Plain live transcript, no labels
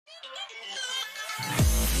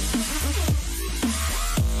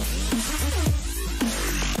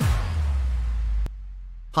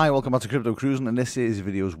Hi, welcome back to Crypto Cruising. In this series of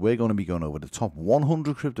videos, we're going to be going over the top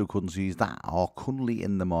 100 cryptocurrencies that are currently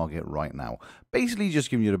in the market right now. Basically, just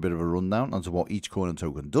giving you a bit of a rundown onto what each coin and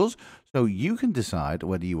token does, so you can decide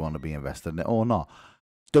whether you want to be invested in it or not.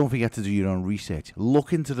 Don't forget to do your own research.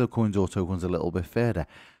 Look into the coins or tokens a little bit further,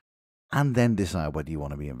 and then decide whether you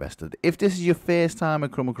want to be invested. If this is your first time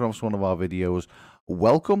and come across one of our videos,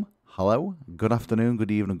 welcome. Hello, good afternoon,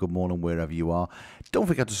 good evening, good morning, wherever you are. Don't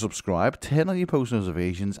forget to subscribe, turn on your post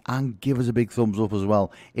notifications, and give us a big thumbs up as well.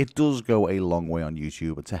 It does go a long way on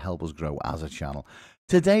YouTube to help us grow as a channel.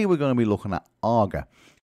 Today, we're going to be looking at Arga.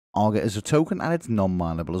 Arga is a token and it's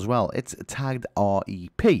non-mineable as well. It's tagged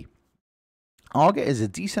REP. Arga is a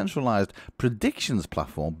decentralized predictions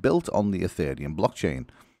platform built on the Ethereum blockchain.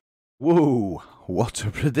 Whoa, what's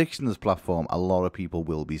a predictions platform? A lot of people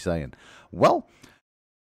will be saying. Well,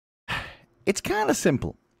 it's kind of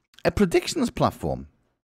simple. A predictions platform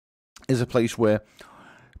is a place where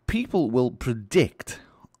people will predict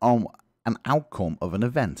on an outcome of an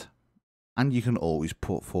event. And you can always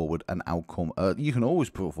put forward an outcome. You can always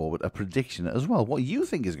put forward a prediction as well, what you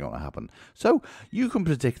think is going to happen. So you can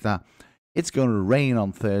predict that it's going to rain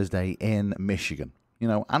on Thursday in Michigan. You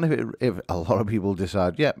know, and if a lot of people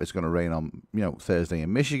decide, yeah, it's going to rain on, Thursday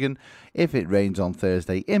in Michigan, if it rains on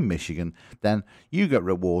Thursday in Michigan, then you get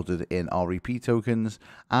rewarded in REP tokens,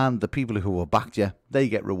 and the people who have backed you, they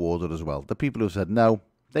get rewarded as well. The people who said no,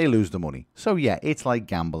 they lose the money. So yeah, it's like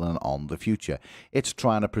gambling on the future. It's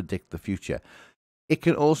trying to predict the future. It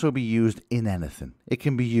can also be used in anything. It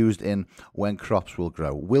can be used in when crops will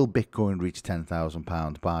grow. Will Bitcoin reach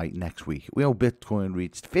 £10,000 by next week? Will Bitcoin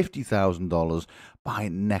reach $50,000 by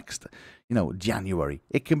next, January?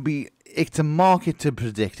 It's a market to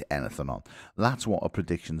predict anything on. That's what a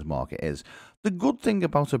predictions market is. The good thing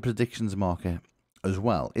about a predictions market as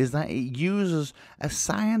well is that it uses a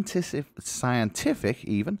scientific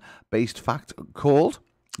even based fact called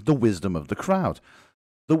the wisdom of the crowd.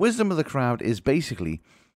 The wisdom of the crowd is basically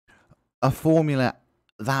a formula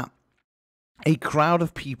that a crowd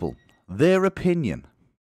of people, their opinion,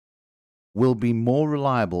 will be more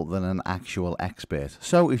reliable than an actual expert.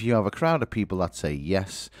 So if you have a crowd of people that say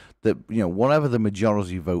yes, that whatever the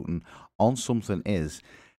majority voting on something is,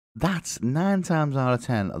 that's 9 times out of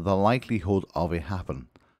 10 the likelihood of it happening.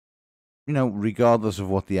 Regardless of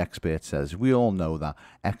what the expert says. We all know that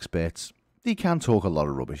experts, they can talk a lot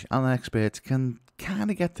of rubbish, and experts can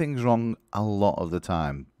kind of get things wrong a lot of the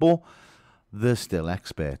time, but they're still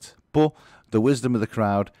experts. But the wisdom of the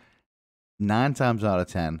crowd, 9 times out of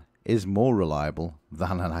 10, is more reliable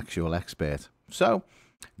than an actual expert. So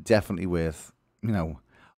definitely worth,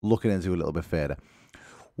 looking into a little bit further.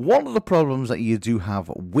 One of the problems that you do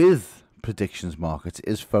have with predictions markets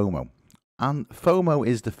is FOMO. And FOMO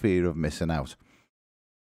is the fear of missing out.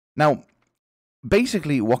 Now,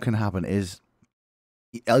 basically what can happen is,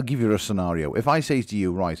 I'll give you a scenario. If I say to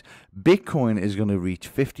you, right, Bitcoin is going to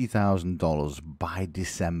reach $50,000 by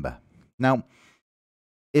December. Now,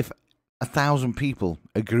 if 1,000 people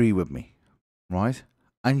agree with me, right,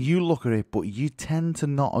 and you look at it, but you tend to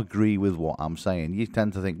not agree with what I'm saying. You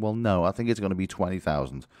tend to think, well, no, I think it's going to be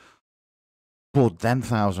 20,000. But then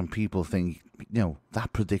 1,000 people think,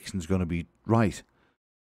 that prediction's going to be right.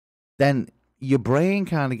 Then your brain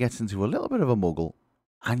kind of gets into a little bit of a muggle,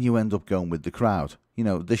 and you end up going with the crowd.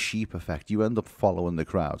 The sheep effect. You end up following the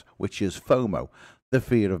crowd, which is FOMO, the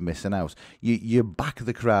fear of missing out. You back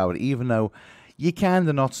the crowd, even though you're kind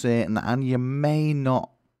of not certain, and you may not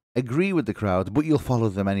agree with the crowd, but you'll follow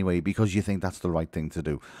them anyway because you think that's the right thing to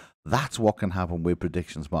do. That's what can happen with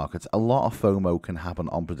predictions markets. A lot of FOMO can happen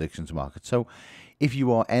on predictions markets. So if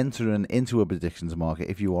you are entering into a predictions market,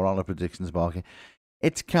 if you are on a predictions market,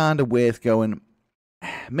 it's kind of worth going,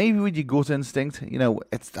 maybe with your gut instinct.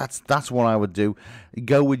 That's what I would do.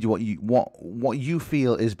 Go with what you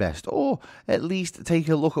feel is best, or at least take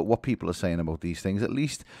a look at what people are saying about these things. At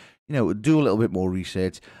least do a little bit more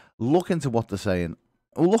research, look into what they're saying,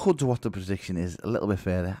 look into what the prediction is a little bit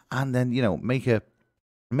further, and then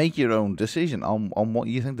make your own decision on what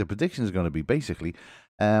you think the prediction is going to be. Basically,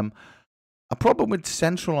 a problem with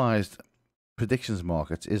centralized predictions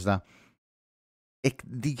markets is that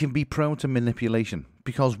they can be prone to manipulation,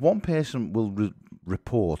 because one person will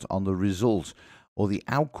report on the result or the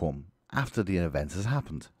outcome after the event has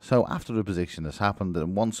happened. So after the prediction has happened,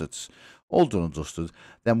 and once it's all done and dusted,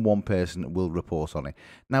 then one person will report on it.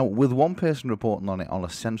 Now, with one person reporting on it on a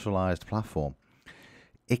centralized platform,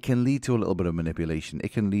 it can lead to a little bit of manipulation.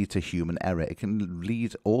 It can lead to human error. It can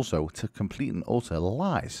lead also to complete and utter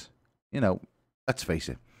lies. Let's face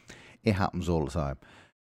it. It happens all the time.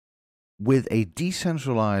 With a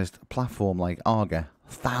decentralized platform like Arga,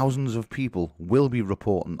 thousands of people will be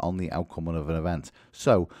reporting on the outcome of an event.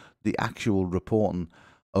 So the actual reporting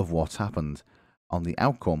of what's happened on the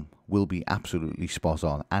outcome will be absolutely spot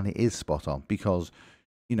on. And it is spot on because,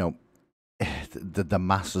 the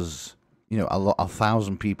masses,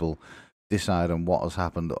 1,000 people decide on what has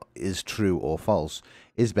happened is true or false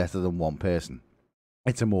is better than one person.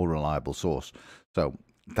 It's a more reliable source. So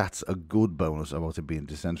that's a good bonus about it being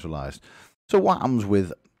decentralized. So what happens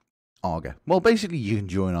with Arga? Well, basically you can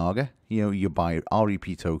join Arga. You buy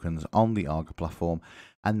REP tokens on the Arga platform,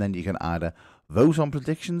 and then you can either vote on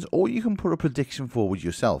predictions or you can put a prediction forward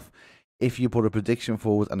yourself. If you put a prediction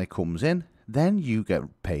forward and it comes in, then you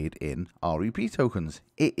get paid in REP tokens.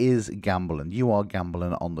 It is gambling. You are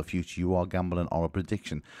gambling on the future. You are gambling on a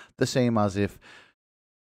prediction. The same as if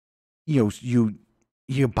you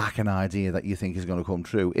back an idea that you think is going to come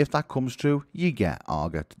true. If that comes true, you get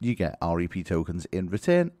Arga, you get REP tokens in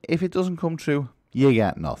return. If it doesn't come true, you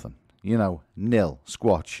get nothing. Nil,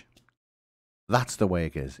 squash. That's the way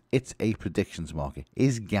it is. It's a predictions market.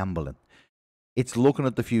 It's gambling. It's looking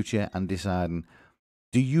at the future and deciding,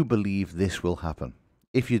 do you believe this will happen?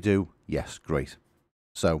 If you do, yes, great.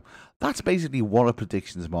 So that's basically what a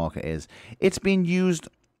predictions market is. It's been used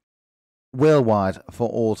worldwide for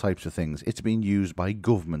all types of things. It's been used by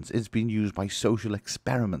governments. It's been used by social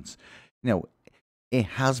experiments. It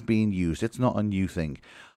has been used. It's not a new thing.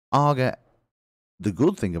 Arga, the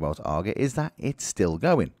good thing about Arga is that it's still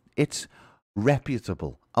going. It's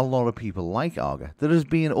reputable. A lot of people like Arga. There has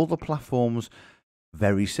been other platforms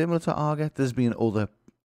very similar to Arga. There's been other,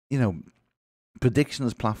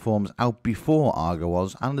 predictions platforms out before Arga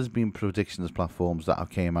was, and there's been predictions platforms that have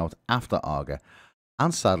came out after Arga.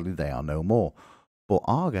 And sadly, they are no more. But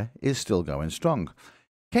Arga is still going strong.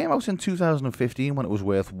 Came out in 2015 when it was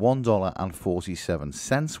worth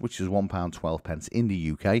 $1.47, which is £1.12 in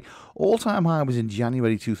the UK. All-time high was in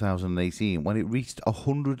January 2018 when it reached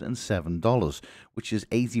 $107, which is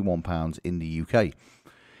 £81 in the UK.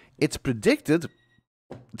 It's predicted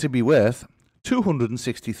to be worth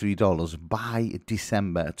 $263 by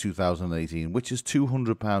December 2018, which is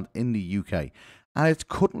 £200 in the UK. And it's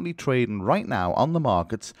currently trading right now on the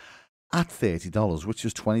markets at $30, which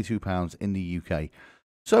is £22 in the UK.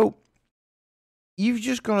 So you've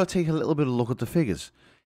just got to take a little bit of a look at the figures.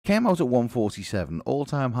 Came out at 147,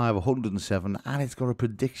 all-time high of 107, and it's got a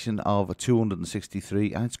prediction of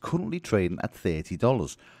 263, and it's currently trading at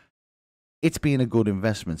 $30. It's been a good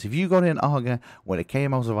investment. If you got in Arga when it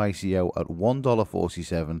came out of ICO at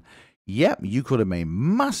 $1.47, yep, you could have made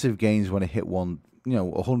massive gains when it hit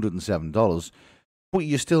 $107. But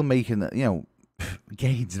you're still making,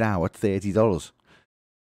 gains now at $30.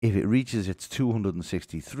 If it reaches its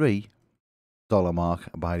 $263 mark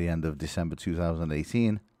by the end of December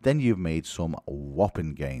 2018, then you've made some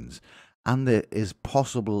whopping gains. And there is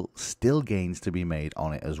possible still gains to be made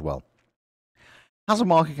on it as well. Has a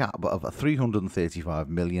market cap of 335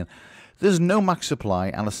 million. There's no max supply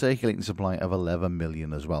and a circulating supply of 11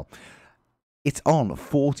 million as well. It's on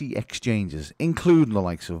 40 exchanges, including the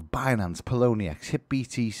likes of Binance, Poloniex,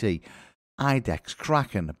 HitBTC, IDEX,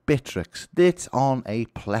 Kraken, Bittrex. It's on a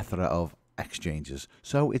plethora of exchanges.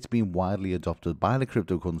 So it's been widely adopted by the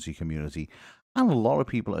cryptocurrency community, and a lot of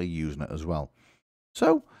people are using it as well.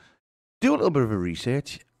 So do a little bit of a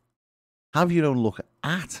research. Have your own look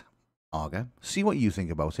at Arga. See what you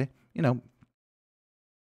think about it.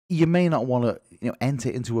 You may not want to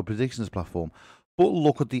enter into a predictions platform, but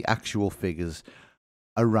look at the actual figures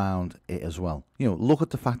around it as well. Look at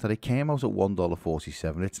the fact that it came out at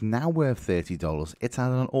 $1.47. It's now worth $30. It's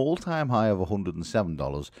at an all-time high of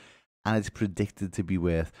 $107, and it's predicted to be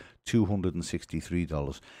worth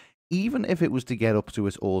 $263. Even if it was to get up to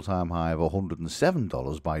its all-time high of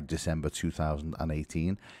 $107 by December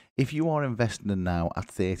 2018, if you are investing in now at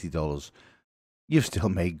 $30, you've still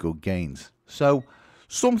made good gains. So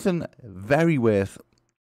something very worth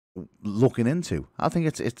looking into. I think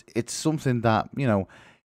it's something that,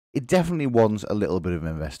 it definitely wants a little bit of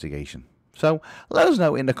investigation. So let us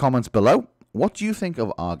know in the comments below, what do you think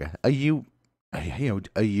of Arga? Are you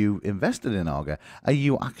invested in Arga? Are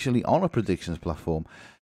you actually on a predictions platform?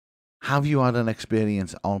 Have you had an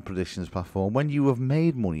experience on predictions platform when you have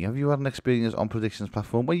made money? Have you had an experience on predictions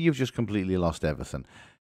platform when you've just completely lost everything?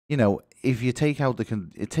 If you take out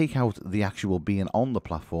the actual being on the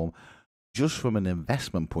platform, just from an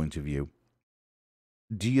investment point of view,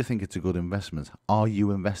 do you think it's a good investment? Are you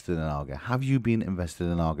invested in Arga? Have you been invested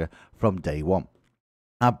in Arga from day one?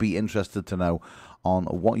 I'd be interested to know on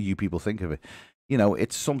what you people think of it.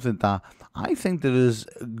 It's something that I think there is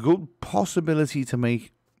a good possibility to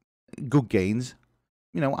make good gains.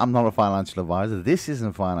 You know, I'm not a financial advisor. This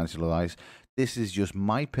isn't financial advice. This is just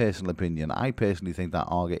my personal opinion. I personally think that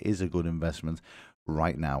Arga is a good investment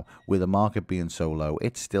right now. With the market being so low,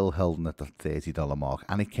 it's still holding at the $30 mark,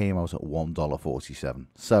 and it came out at $1.47.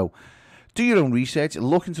 So do your own research,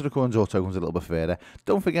 look into the CoinZor tokens a little bit further.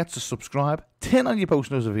 Don't forget to subscribe, turn on your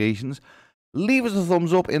post notifications, leave us a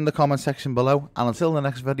thumbs up in the comment section below, and until the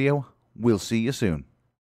next video, we'll see you soon.